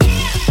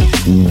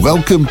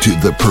Welcome to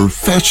the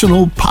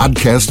Professional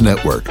Podcast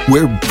Network,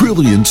 where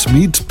brilliance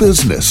meets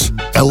business.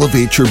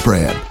 Elevate your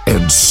brand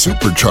and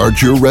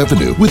supercharge your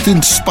revenue with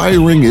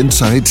inspiring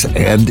insights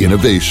and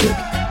innovation.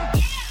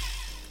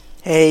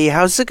 Hey,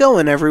 how's it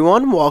going,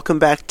 everyone? Welcome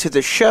back to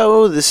the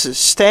show. This is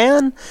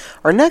Stan.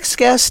 Our next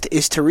guest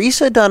is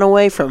Theresa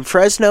Dunaway from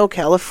Fresno,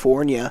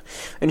 California,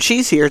 and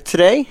she's here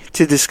today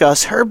to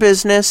discuss her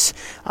business,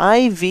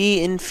 IV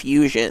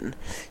Infusion.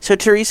 So,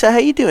 Theresa, how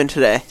you doing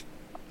today?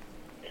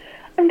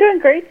 I'm doing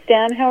great,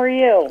 Stan. How are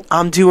you?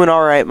 I'm doing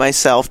all right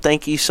myself.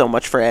 Thank you so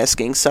much for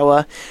asking.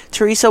 So,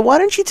 Theresa, why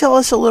don't you tell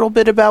us a little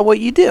bit about what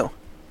you do?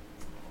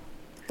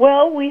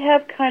 Well, we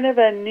have kind of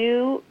a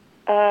new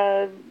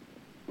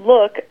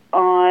look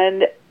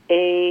on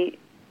a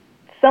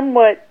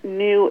somewhat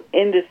new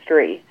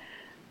industry.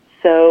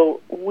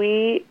 So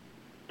we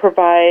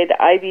provide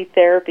IV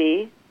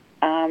therapy,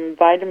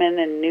 vitamin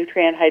and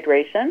nutrient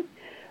hydration,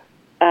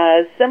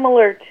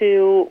 similar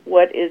to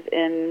what is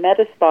in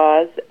med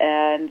spas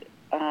and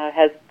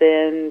has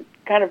been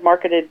kind of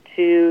marketed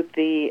to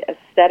the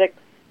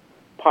aesthetics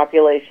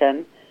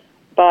population,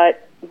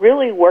 but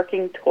really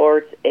working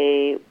towards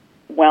a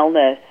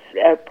wellness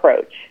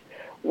approach,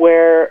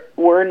 where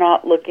we're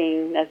not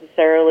looking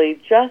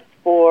necessarily just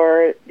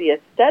for the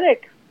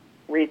aesthetic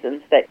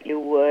reasons that you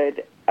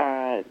would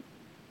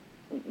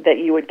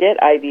get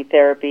IV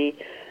therapy,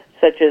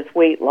 such as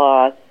weight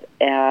loss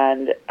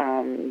and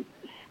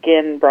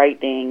skin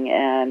brightening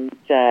and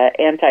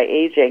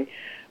anti-aging,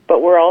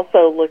 but we're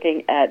also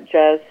looking at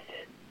just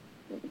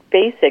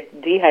basic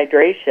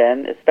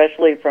dehydration,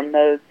 especially from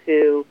those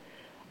who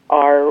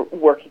are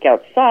working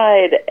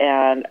outside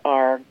and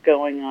are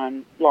going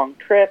on long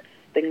trips,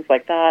 things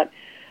like that,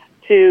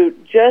 to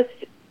just,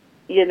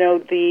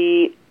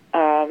 the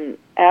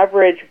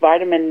average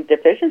vitamin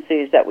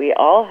deficiencies that we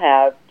all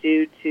have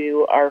due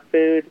to our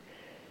food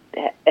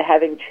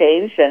having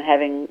changed and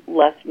having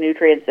less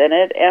nutrients in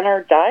it, and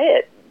our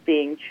diet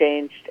being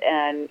changed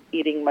and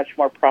eating much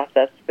more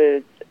processed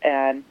foods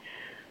and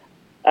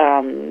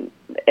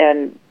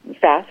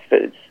fast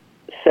foods,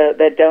 so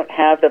that don't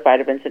have the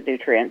vitamins and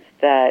nutrients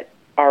that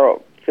our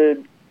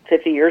food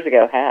 50 years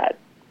ago had.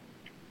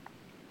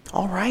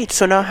 All right.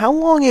 So now, how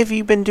long have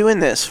you been doing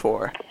this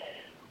for?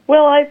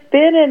 Well, I've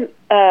been in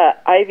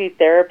IV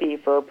therapy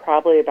for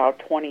probably about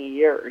 20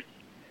 years,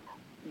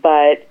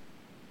 but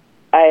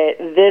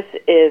this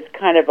is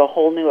kind of a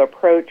whole new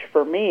approach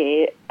for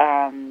me.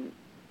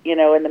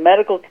 In the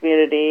medical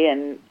community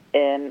and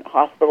in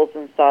hospitals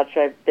and such,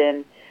 I've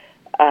been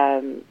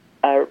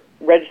a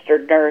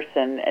registered nurse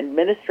and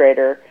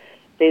administrator,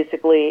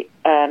 basically,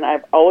 and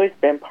I've always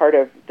been part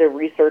of the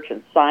research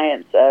and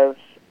science of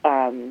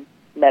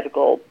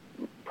medical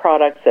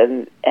products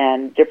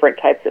and different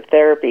types of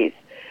therapies.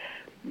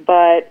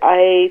 But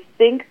I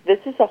think this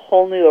is a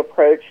whole new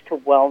approach to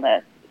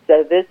wellness.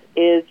 So this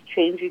is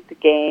changing the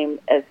game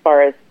as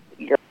far as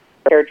your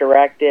care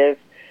directive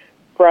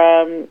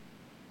from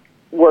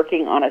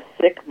working on a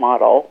sick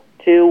model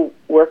to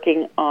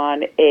working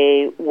on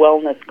a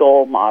wellness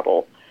goal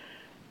model,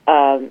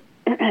 to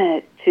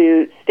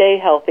stay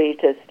healthy,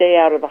 to stay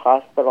out of the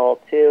hospital,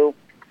 to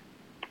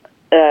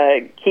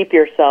keep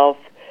yourself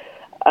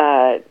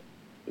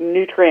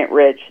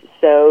nutrient-rich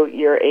so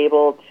you're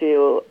able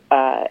to,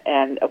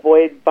 and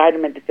avoid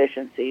vitamin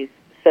deficiencies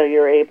so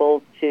you're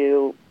able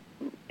to,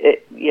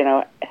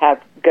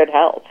 have good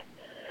health.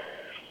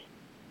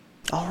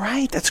 All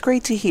right, that's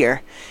great to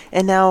hear.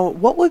 And now,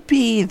 what would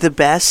be the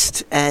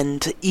best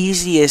and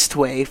easiest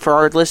way for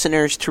our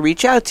listeners to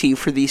reach out to you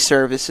for these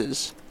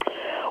services?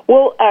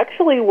 Well,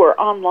 actually, we're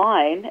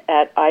online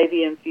at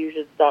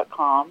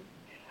ivinfusions.com.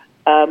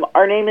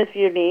 Our name is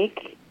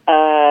unique.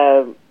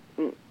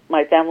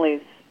 My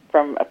family's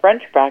from a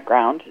French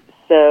background,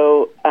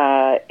 so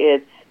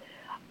it's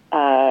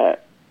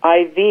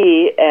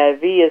IV.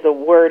 V is a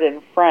word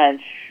in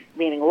French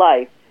meaning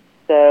life.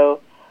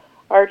 So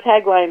our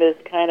tagline is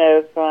kind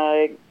of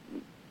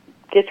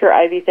get your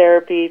IV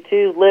therapy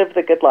to live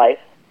the good life.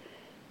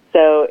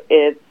 So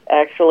it's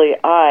actually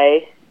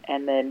I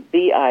and then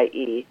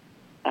VIE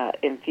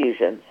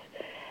infusions.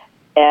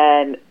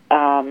 And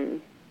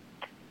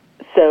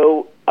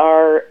so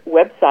our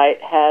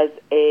website has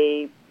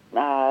a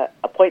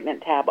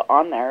appointment tab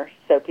on there,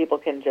 so people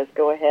can just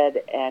go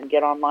ahead and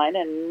get online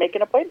and make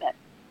an appointment.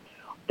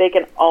 They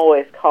can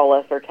always call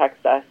us or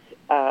text us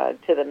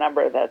to the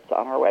number that's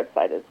on our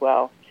website as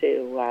well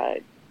to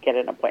get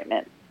an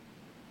appointment.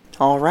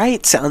 All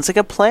right, sounds like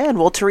a plan.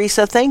 Well,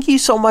 Theresa, thank you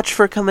so much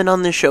for coming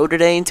on the show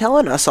today and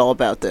telling us all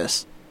about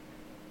this.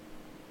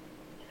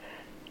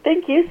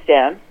 Thank you,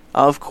 Stan.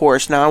 Of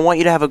course. Now, I want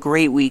you to have a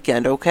great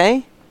weekend,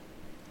 okay?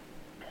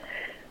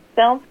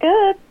 Sounds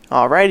good.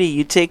 All righty,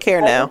 you take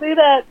care now. I'll do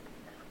that.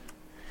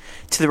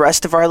 To the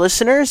rest of our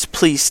listeners,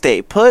 please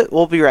stay put.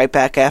 We'll be right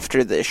back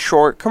after this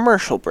short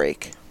commercial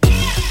break.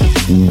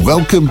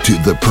 Welcome to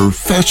the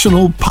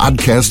Professional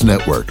Podcast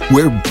Network,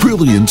 where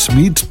brilliance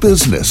meets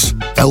business.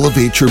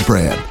 Elevate your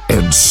brand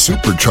and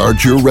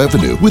supercharge your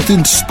revenue with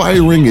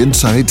inspiring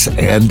insights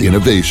and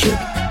innovation.